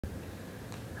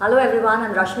Hello everyone,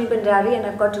 I'm Rashmi Bhandary and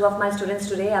I've got two of my students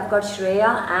today. I've got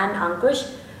Shreya and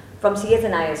Ankush from CS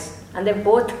and IS and they've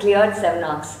both cleared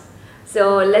Semnox.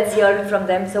 So let's hear it from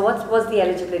them. So what was the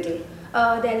eligibility?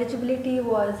 The eligibility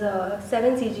was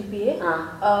 7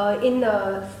 CGPA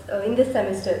in this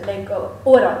semester, like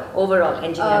overall. Overall,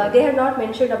 engineering. They had not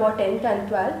mentioned about 10th and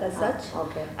 12th as such.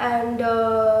 Okay. And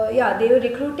yeah, they were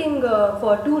recruiting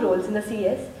for two roles in the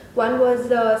CS. One was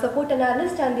support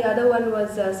analyst and the other one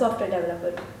was software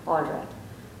developer. All right.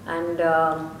 And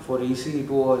for EC it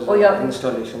was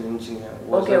installation engineer.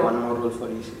 Was one more role for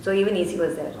EC. So even EC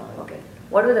was there. Okay.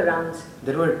 What were the rounds?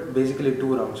 There were basically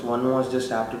two rounds. One was just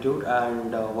aptitude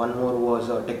and one more was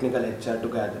technical HR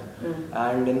together.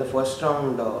 And in the first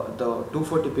round, the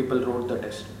 240 people wrote the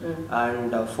test.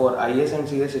 And for IS and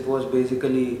CS, it was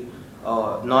basically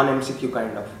non-MCQ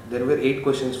kind of. There were 8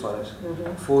 questions for us.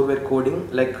 4 were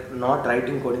coding, like not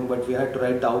writing coding, but we had to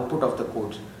write the output of the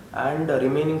codes. And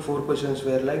remaining 4 questions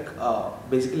were like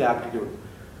basically aptitude.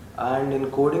 And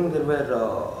in coding, there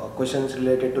were questions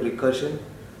related to recursion,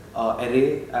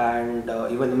 array, and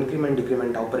even increment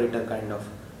decrement operator kind of.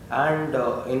 And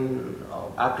in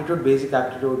aptitude, basic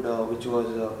aptitude, which was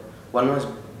one was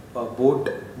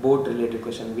boat related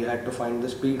question. We had to find the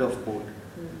speed of boat.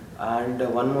 And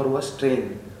one more was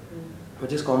train,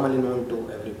 which is commonly known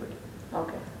to everybody.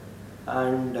 Okay.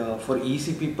 And for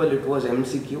EC people, it was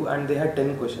MCQ, and they had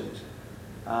 10 questions.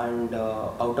 And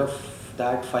out of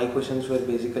that, 5 questions were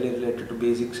basically related to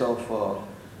basics of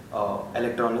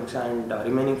electronics, and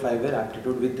remaining 5 were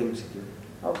aptitude with MCQ.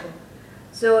 Okay.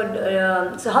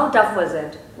 So, so how tough was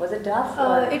it? Was it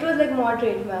tough? It was like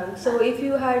moderate, ma'am. So if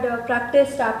you had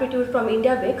practiced aptitude from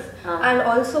India Bix, and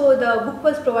also the book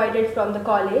was provided from the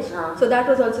college, so that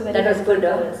was also very helpful for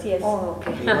us. Yes. Oh,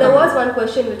 okay. There was one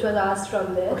question which was asked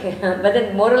from there. Okay, but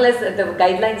then more or less the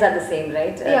guidelines are the same,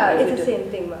 right? Yeah, it's the same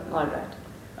thing, ma'am. All right.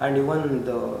 And even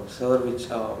the sir, which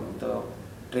the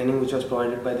training which was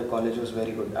provided by the college was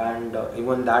very good, and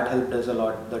even that helped us a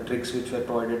lot. The tricks which were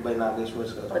provided by Nagesh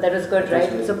was that was good,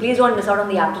 right? So please don't miss out on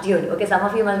the aptitude. Okay, some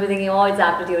of you must be thinking, oh, it's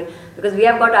aptitude, because we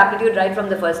have got aptitude right from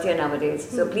the first year nowadays.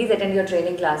 So please attend your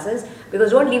training classes,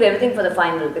 because don't leave everything for the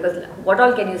final, because what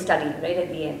all can you study right at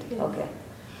the end? Okay.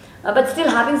 But still,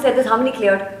 having said this, how many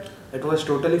cleared? It was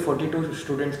totally 42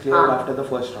 students cleared after the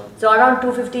first round. So around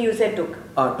 250 you said took?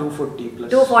 240 plus.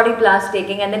 240 plus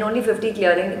taking, and then only 50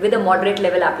 clearing with a moderate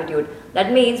level aptitude.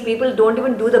 That means people don't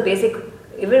even do the basic.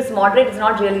 If it's moderate, it's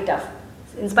not really tough.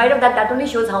 In spite of that, that only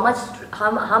shows how much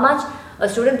a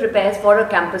student prepares for a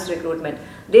campus recruitment.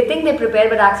 They think they prepare,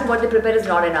 but actually what they prepare is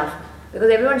not enough. Because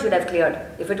everyone should have cleared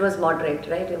if it was moderate,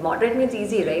 right? Moderate means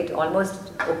easy, right?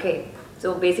 Almost okay.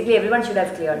 So basically everyone should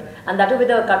have cleared, and that with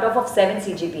a cutoff of 7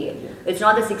 CGPA. It's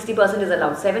not that 60% is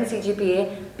allowed. 7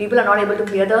 CGPA, people are not able to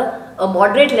clear a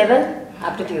moderate level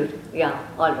aptitude. Yeah,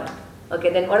 all right.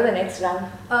 Okay, then what are the next round?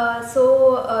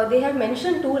 So they had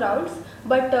mentioned 2 rounds,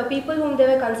 but people whom they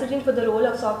were considering for the role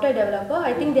of software developer,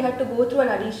 I think they had to go through an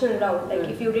additional round. Like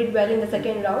if you did well in the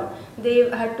second round, they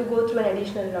had to go through an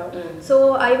additional round.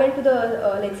 So I went to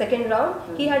the second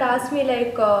round. He had asked me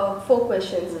like 4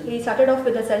 questions. He started off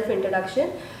with a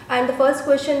self-introduction, and the first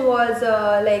question was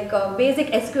like a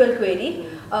basic SQL query.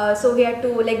 So we had to,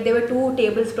 like, there were 2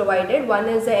 tables provided. One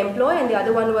is the employee and the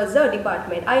other one was the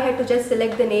department. I had to just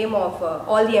select the name of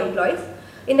all the employees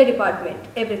in the department,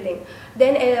 everything.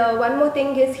 Then one more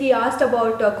thing is he asked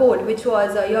about code, which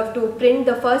was you have to print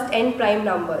the first n prime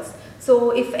numbers.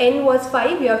 So if n was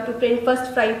 5, you have to print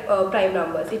first 5 prime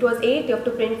numbers. It was 8, you have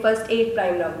to print first 8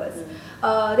 prime numbers.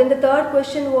 Then the third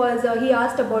question was he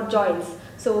asked about joins.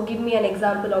 So give me an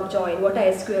example of join. What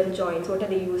are SQL joins? What are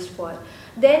they used for?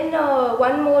 Then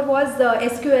one more was the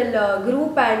SQL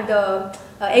group and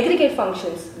aggregate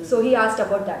functions. So he asked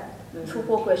about that. So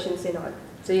 4 questions in all.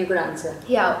 So you could answer?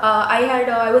 Yeah,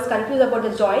 I was confused about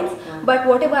the joins, but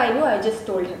whatever I knew, I just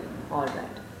told him. All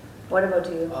right. What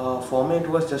about you? For me, it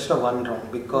was just a 1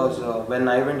 round, because when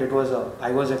I went, it was I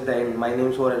was at the end. My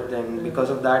names were at the end. Because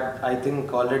of that, I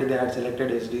think already they had selected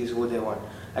SDs who they want.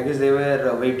 I guess they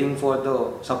were waiting for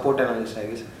the support analyst, I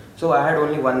guess. So I had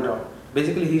only 1 round.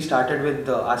 Basically, he started with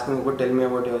asking me, tell me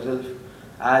about yourself,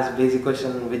 as basic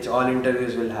question which all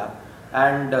interviews will have.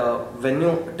 And when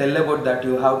you tell about that,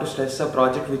 you have to stress a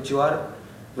project which you are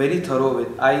very thorough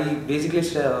with. I basically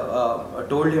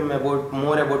told him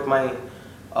more about my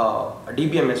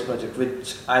DBMS project,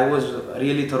 which I was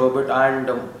really thorough with,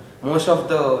 and most of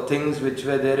the things which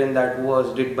were there in that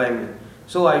was did by me.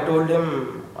 So I told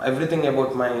him everything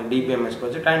about my DBMS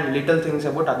project and little things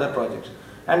about other projects.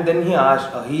 And then he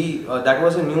asked, that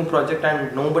was a new project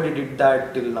and nobody did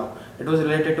that till now. It was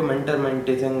related to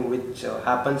mentor-mentee thing which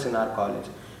happens in our college.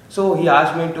 So he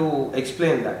asked me to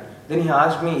explain that. Then he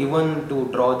asked me even to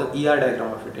draw the ER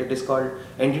diagram of it. It is called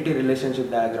entity relationship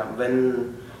diagram.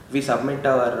 When we submit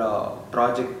our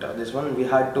project, this one, we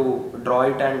had to draw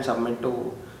it and submit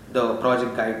to the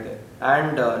project guide there.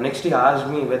 And next he asked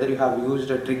me whether you have used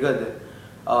a trigger there.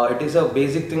 It is a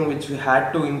basic thing which we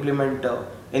had to implement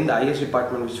in the IS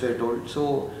department, which we were told.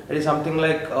 So it is something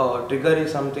like trigger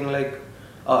is something like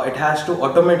it has to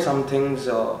automate some things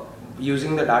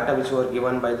using the data which were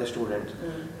given by the students.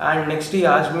 And next he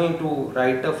asked me to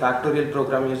write a factorial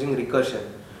program using recursion,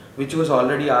 which was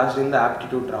already asked in the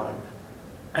aptitude round,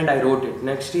 and I wrote it.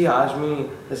 Next he asked me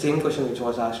the same question which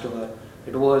was asked to her.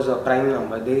 It was a prime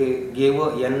number. They gave a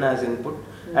n as input,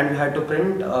 and we had to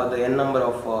print the n number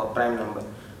of prime number,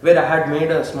 where I had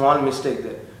made a small mistake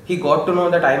there. He got to know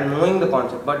that I am knowing the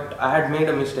concept, but I had made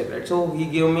a mistake, right? So he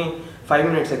gave me 5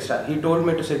 minutes extra. He told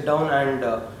me to sit down and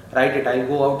write it. I'll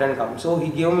go out and come. So he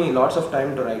gave me lots of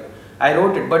time to write. I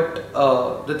wrote it, but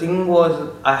the thing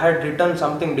was, I had written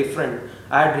something different.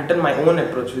 I had written my own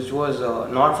approach, which was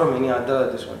not from any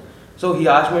other this one. So he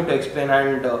asked me to explain,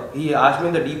 and he asked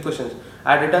me the deep questions.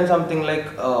 I had written something like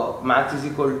max is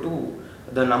equal to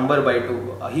the number by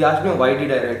 2. He asked me why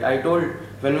did I write. I told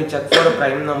when we check for a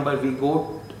prime number, we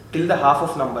go till the half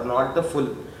of number, not the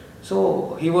full.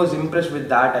 So he was impressed with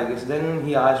that, I guess. Then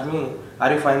he asked me,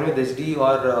 are you fine with SD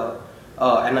or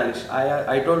analyst?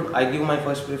 I told I give my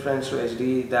first preference to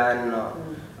SD than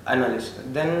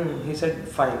analyst. Then he said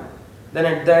fine. Then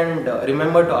at the end,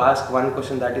 remember to ask one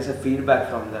question, that is a feedback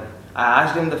from them. I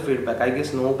asked him the feedback. I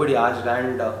guess nobody asked,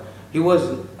 and he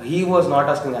was not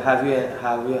asking have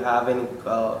you have any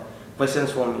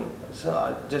questions for me. So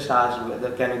I just asked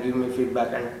whether can you give me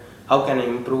feedback and how can I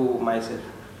improve myself.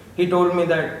 He told me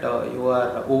that you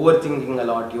are overthinking a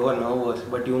lot, you are nervous,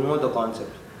 but you know the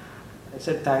concept. I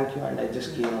said thank you, and I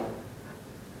just came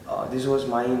out. This was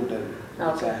my interview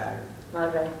which I had. All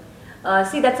right.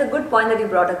 See, that's a good point that you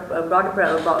brought up.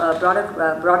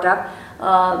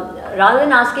 Rather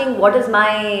than asking what is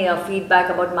my feedback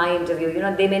about my interview, you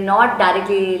know, they may not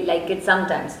directly like it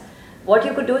sometimes. What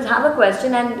you could do is have a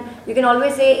question, and you can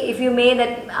always say, if you may,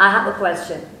 that I have a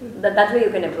question. That way you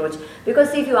can approach.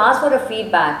 Because see, if you ask for a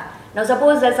feedback, now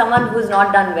suppose there's someone who's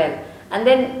not done well, and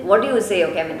then what do you say?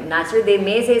 Okay, I mean, naturally they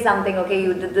may say something, okay,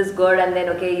 you did this good, and then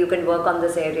okay, you can work on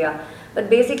this area. But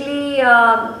basically,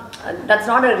 that's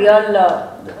not a real,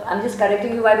 I'm just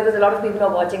correcting you. Why? Because a lot of people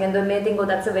are watching and they may think, oh,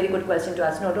 that's a very good question to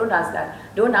ask. No, don't ask that.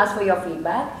 Don't ask for your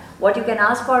feedback. What you can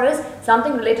ask for is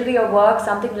something related to your work,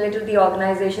 something related to the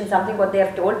organization, something what they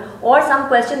have told, or some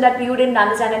question that you didn't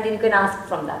understand, and then you can ask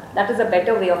from that. That is a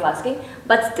better way of asking.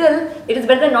 But still, it is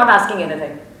better than not asking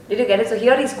anything. Did you get it? So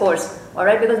here is scores,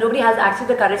 alright, because nobody has actually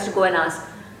the courage to go and ask.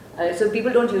 So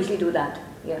people don't usually do that.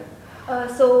 Yeah.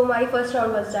 So my first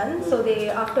round was done. So they,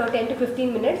 after 10 to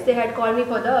 15 minutes, they had called me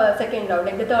for the second round,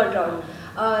 like the third round.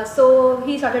 So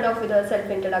he started off with a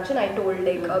self-introduction. I told,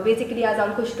 like, basically as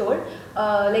Ankush told,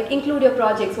 like include your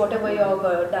projects, whatever you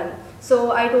have done.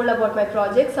 So I told about my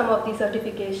projects, some of the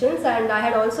certifications, and I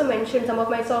had also mentioned some of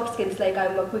my soft skills, like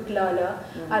I'm a quick learner,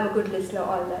 I'm a good listener,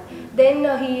 all that. Then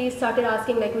he started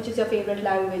asking, like, which is your favorite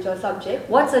language or subject.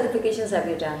 What certifications have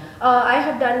you done? I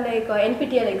have done like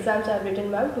NPTEL exams. I have written,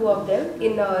 ma'am, 2 of them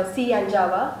in C and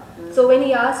Java. So when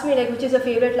he asked me, like, which is your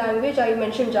favorite language, I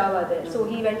mentioned Java there. So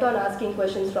he went on asking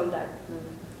questions from that.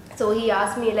 So he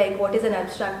asked me, like, what is an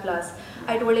abstract class?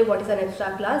 I told him what is an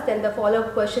abstract class. Then the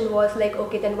follow-up question was like,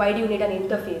 okay, then why do you need an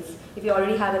interface if you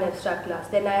already have an abstract class?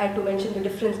 Then I had to mention the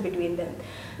difference between them.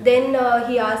 Then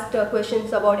he asked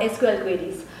questions about SQL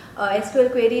queries. SQL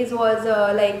queries was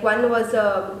like, one was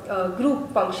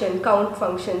group function, count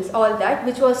functions, all that,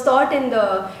 which was taught in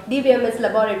the DBMS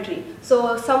laboratory.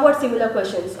 So somewhat similar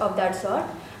questions of that sort.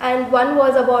 And one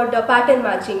was about pattern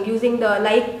matching using the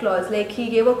like clause. Like he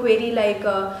gave a query like,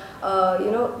 you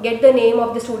know, get the name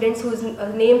of the students whose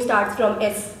name starts from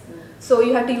S. So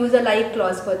you had to use a like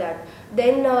clause for that.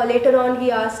 Then later on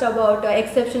he asked about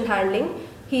exception handling.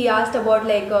 He asked about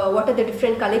like what are the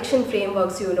different collection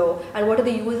frameworks you know, and what are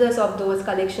the users of those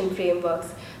collection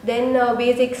frameworks. Then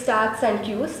basic stacks and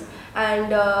queues,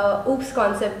 and OOPS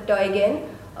concept again.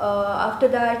 After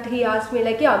that he asked me,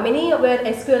 like, yeah, many were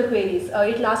SQL queries.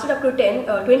 It lasted up to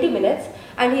 20 minutes,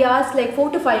 and he asked like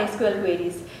 4 to 5 SQL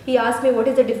queries. He asked me what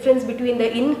is the difference between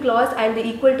the in clause and the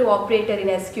equal to operator in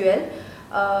SQL.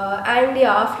 And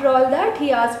yeah, after all that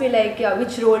he asked me, like, yeah,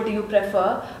 which role do you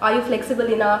prefer? Are you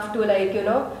flexible enough to, like, you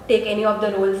know, take any of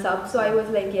the roles up? So I was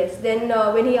like, yes. Then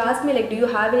when he asked me, like, do you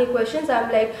have any questions?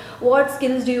 I'm like, what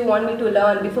skills do you want me to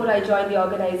learn before I join the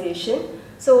organization?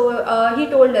 So he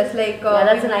told us, like, yeah,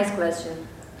 that's a nice question.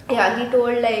 Yeah, he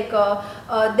told like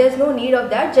there's no need of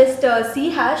that. Just C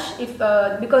hash if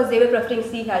because they were preferring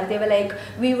C hash. They were like,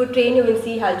 we would train you in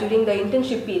C hash during the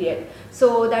internship period.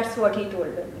 So that's what he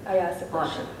told when I asked the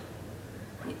question. Awesome.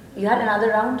 You had another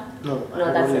round? No, I No,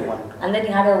 had that's only it. one. And then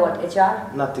you had a what?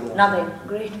 HR? Nothing. Nothing.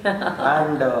 Great.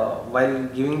 And while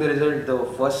giving the result, the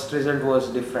first result was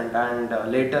different,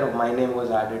 and later my name was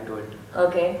added to it.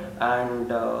 Okay.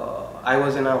 And I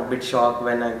was in a bit shock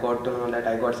when I got to know that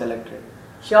I got selected.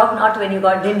 Shocked not when you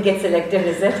didn't get selected,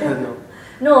 is it? No.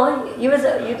 No, you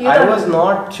I was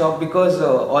not shocked because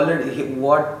already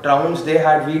what rounds they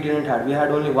had, we didn't have. We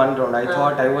had only one round. I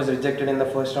thought I was rejected in the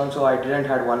first round, so I didn't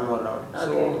had one more round. Okay.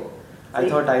 So I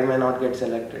thought I may not get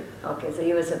selected. Okay, so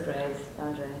you were surprised.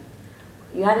 Alright.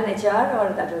 You had an HR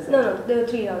or that was it? No, there were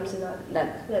 3 rounds in all.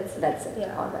 That's it.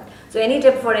 Yeah. Alright. So any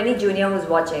tip for any junior who's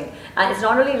watching, and it's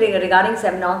not only regarding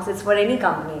Semnox, it's for any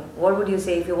company. What would you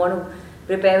say if you want to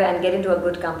prepare and get into a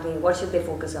good company? What should they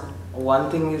focus on?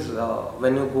 One thing is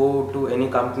when you go to any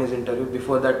company's interview,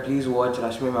 before that please watch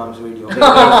Rashmi ma'am's video.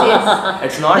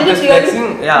 It's not Did just it really?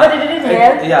 flexing. Yeah. But did it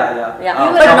help?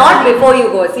 Yeah. But not before you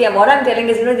go. See, what I'm telling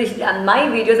is, my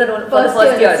videos are only for the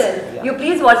first years. Yeah. You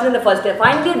please watch it in the first year.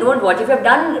 Finally, don't watch. If you have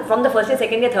done from the first year,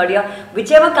 second year, third year,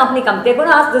 whichever company comes, they're going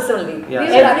to ask this only. Yeah. We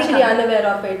were actually unaware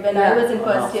of it when I was in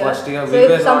first year. we So if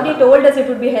were somebody not- told us, it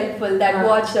would be helpful. That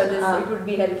watch this, it would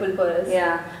be helpful for us.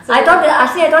 Yeah. So I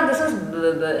thought this was,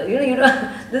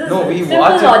 this is No, we simple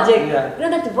watch it, logic. yeah.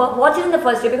 That watch it in the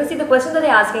first year, because see the questions that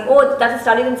they're asking, oh, that's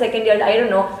studied in second year, I don't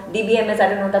know, DBMS, I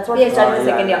don't know, that's what they studied in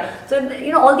second year. So,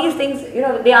 all these things,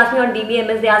 they ask me on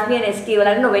DBMS, they ask me on SQL,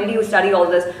 I don't know when do you study all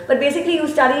this, but basically you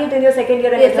study it in your second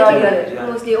year and your third year. Yeah.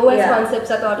 Mostly OS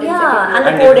concepts are taught in second Yeah, year.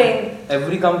 and the coding.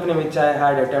 Every company which I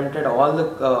had attempted, all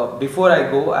the before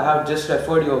I go, I have just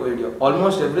referred your video.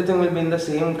 Almost everything will be in the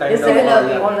same kind It's of.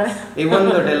 similar, alright. Even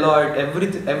the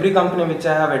Deloitte, every company which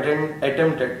I have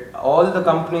attempted, all the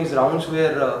companies rounds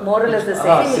were more or less the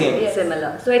same. same. Yes.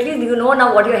 Similar. So at least you know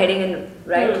now what you're heading in,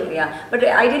 right? Yeah. But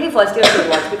ideally first year should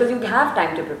watch because you have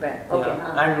time to prepare. Okay.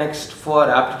 Yeah. And next for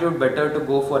aptitude, better to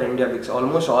go for India because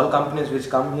almost all companies which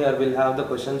come here will have the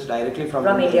questions directly from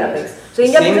India Bix. So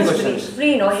India Same Bix is questions.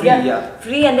 free, no? Free, India, yeah.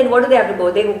 Free, and then what do they have to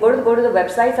go? They go to the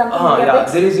website, something. India Yeah,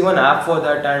 Bix? there is even app for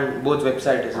that and both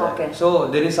website is there. Okay. So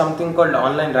there is something called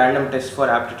online random test for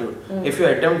aptitude. If you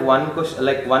attempt one question,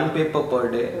 like one paper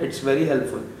per day, it's very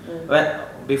helpful.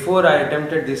 Before I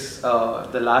attempted this,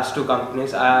 the last 2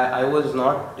 companies, I was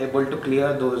not able to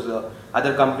clear those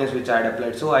other companies which I had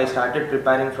applied. So I started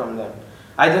preparing from them.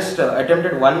 I just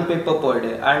attempted one paper per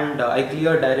day and I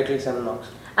cleared directly Semnox.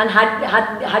 And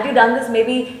had you done this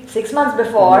maybe 6 months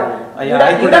before, No.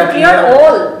 you'd have cleared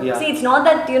all. Yeah. See, it's not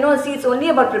that, see, it's only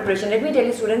about preparation. Let me tell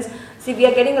you students, see, we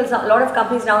are getting a lot of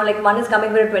companies now, like one is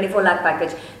coming with a 24 lakh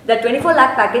package. That 24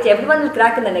 lakh package, everyone will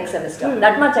crack in the next semester.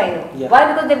 That much I know. Yeah.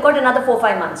 Why? Because they've got another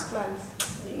 4-5 months.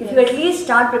 If you at least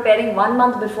start preparing 1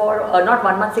 month before, or not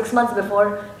 1 month, 6 months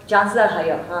before, chances are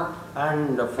higher.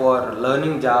 And for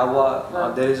learning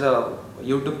Java, there is a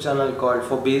YouTube channel called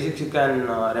For Basics. You can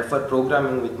refer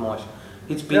Programming with Mosh.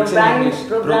 He speaks in English.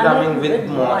 Programming with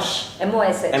Mosh.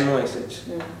 MOSH.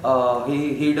 MOSH.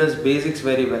 He does basics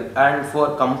very well. And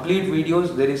for complete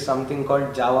videos, there is something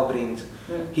called Java Brains.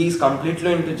 He is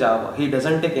completely into Java. He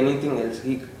doesn't take anything else.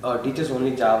 He teaches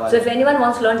only Java. So if anyone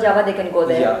wants to learn Java, they can go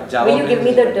there. Yeah, Java will you give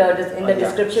me Brains. in the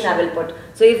description? I will put.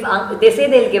 So if they say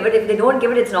they'll give it, if they don't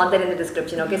give it, it's not there in the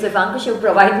description. Okay. So if Ankush you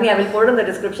provide me, I will put it in the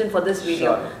description for this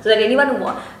video. Sure. So that anyone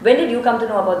when did you come to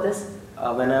know about this?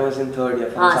 When I was in 3rd year.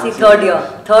 See,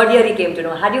 third year he came to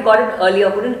know. Had you got it earlier,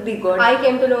 wouldn't it be good? I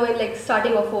came to know in like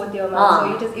starting of 4th year,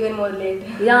 so it is even more late.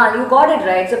 Yeah, you got it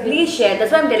right. So please share.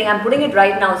 That's what I'm telling. I'm putting it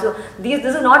right now. So this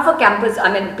is not for campus.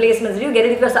 I mean placements. Do you get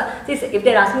it? If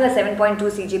they're asking a 7.2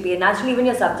 CGPA, naturally even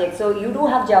your subject. So you do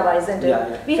have Java, isn't it?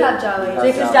 Yeah. We have Java. So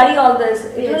if you study all this,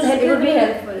 it will help. It would be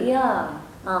helpful. Yeah.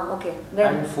 Okay.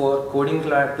 Then And for coding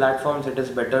platforms, it is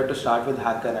better to start with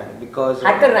HackerRank because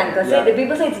HackerRank. Yeah. The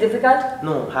people say it's difficult.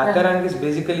 No, HackerRank is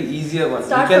basically easier one.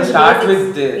 Start You can from start basics.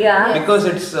 with the because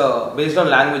it's based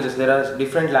on languages. There are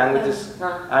different languages,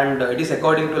 and it is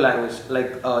according to language.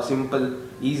 Like simple,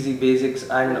 easy, basics,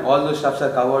 and all those stuffs are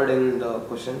covered in the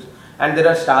questions. And there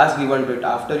are stars given to it.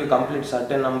 After you complete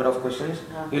certain number of questions,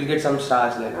 you will get some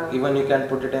stars. Like even you can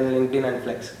put it in LinkedIn and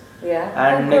flex. Yeah.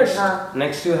 And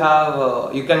next you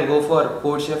have you can go for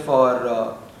CodeChef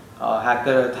or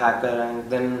Hacker, and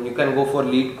then you can go for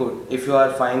Lead Code if you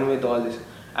are fine with all this.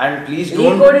 And please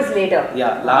don't. Lead Code is later.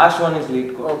 Yeah, last one is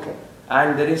Lead Code. Okay.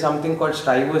 And there is something called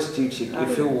Striver's cheat sheet.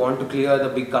 If you want to clear the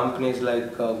big companies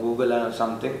like Google or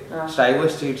something,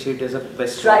 Striver's cheat sheet is a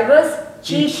best. Striver's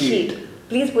cheat sheet.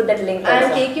 Please put that link And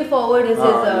also. Take You Forward is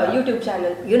his Yeah. YouTube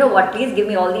channel. You know what? Please give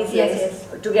me all these Yes, links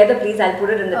yes. together. Please, I'll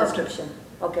put it in the Okay. description.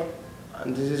 Okay.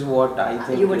 And this is what I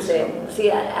think. You would is, say. See,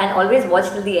 and always watch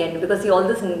till the end because see, all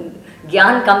this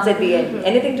gyan comes at the end.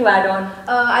 Anything to add on?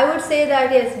 I would say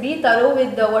that yes, be thorough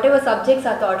with whatever subjects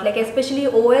are taught, like especially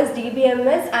OS,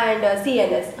 DBMS and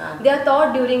CNS. They are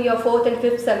taught during your 4th and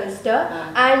 5th semester.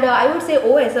 And I would say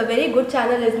OS, a very good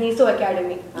channel is NISO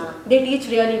Academy. They teach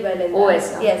really well in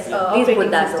OS, that. Yes, please operating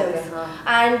put that, systems.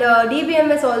 okay. And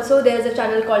DBMS also, there is a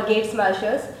channel called Gate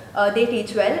Smashers. They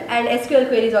teach well, and SQL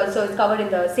queries also is covered in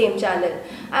the same channel.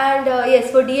 And yes,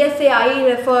 for DSA I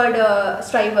referred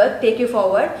Striver, Take You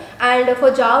Forward, and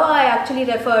for Java I actually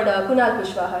referred Kunal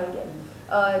Kushwaha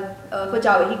again. For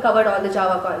Java, he covered all the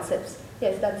Java concepts.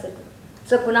 Yes, that's it.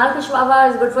 So Kunal Kushwaha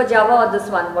is good for Java or this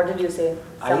one? What did you say?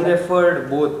 I referred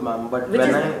both, ma'am. But Which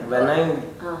when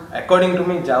I according to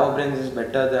me, Java Brains is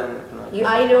better than.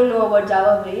 I don't know about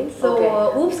Java Brains. So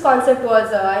Okay. OOPS concept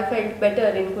was I felt better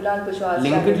in Kunal Kushwaha's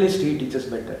Linked channel. list he teaches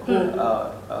better.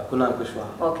 Kunal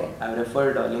Kushwaha. Okay. I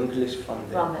referred linked list from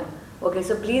there. From him. Okay,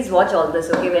 so please watch all this.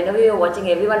 Okay, whenever you're watching,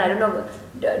 everyone, I don't know,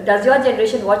 does your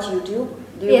generation watch YouTube?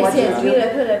 Do you watch Yes, YouTube? we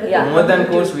refer everything. Yeah. More than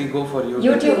course, we go for YouTube.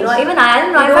 YouTube, no, even I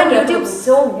don't know. I We find don't YouTube refer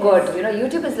so books. good. Yes. You know,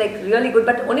 YouTube is like really good,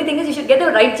 but only thing is you should get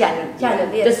the right channel. Yes.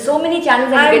 There's so many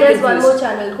channels and And you get there's one more confused.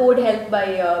 channel, Code Help by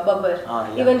Babbar.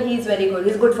 Yeah. Even he's very good.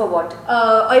 It's good for what?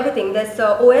 Everything. There's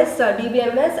OS,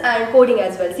 DBMS and coding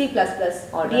as well, C++,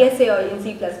 Alright. DSA in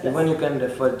C++. Even you can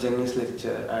refer Jenny's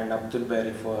lecture and Abdul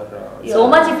Bari for. So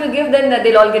much if you give, then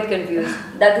they'll all get confused.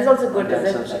 That is also good, That's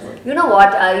isn't it? also good. You know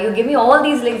what? You give me all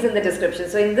these links in the description.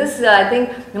 So in this, I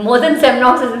think more than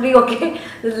Semnox, it will be okay.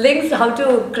 Links how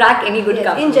to crack any good Yes,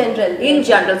 company. in general. In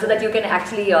general, so that you can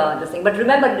actually this thing. But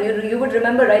remember, you would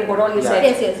remember, right? What all you Yeah. said.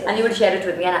 Yes. And you will share it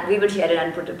with me, and we will share it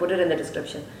and put it in the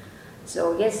description.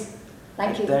 So yes,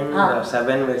 thank you. Then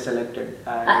 7 were selected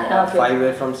and Okay. 5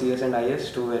 were from CS and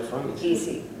IS, 2 were from EC.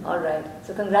 Easy. All right.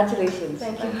 So congratulations.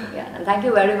 Thank you. Yeah, and thank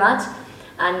you very much.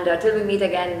 And till we meet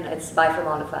again, it's bye from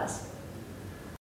all of us.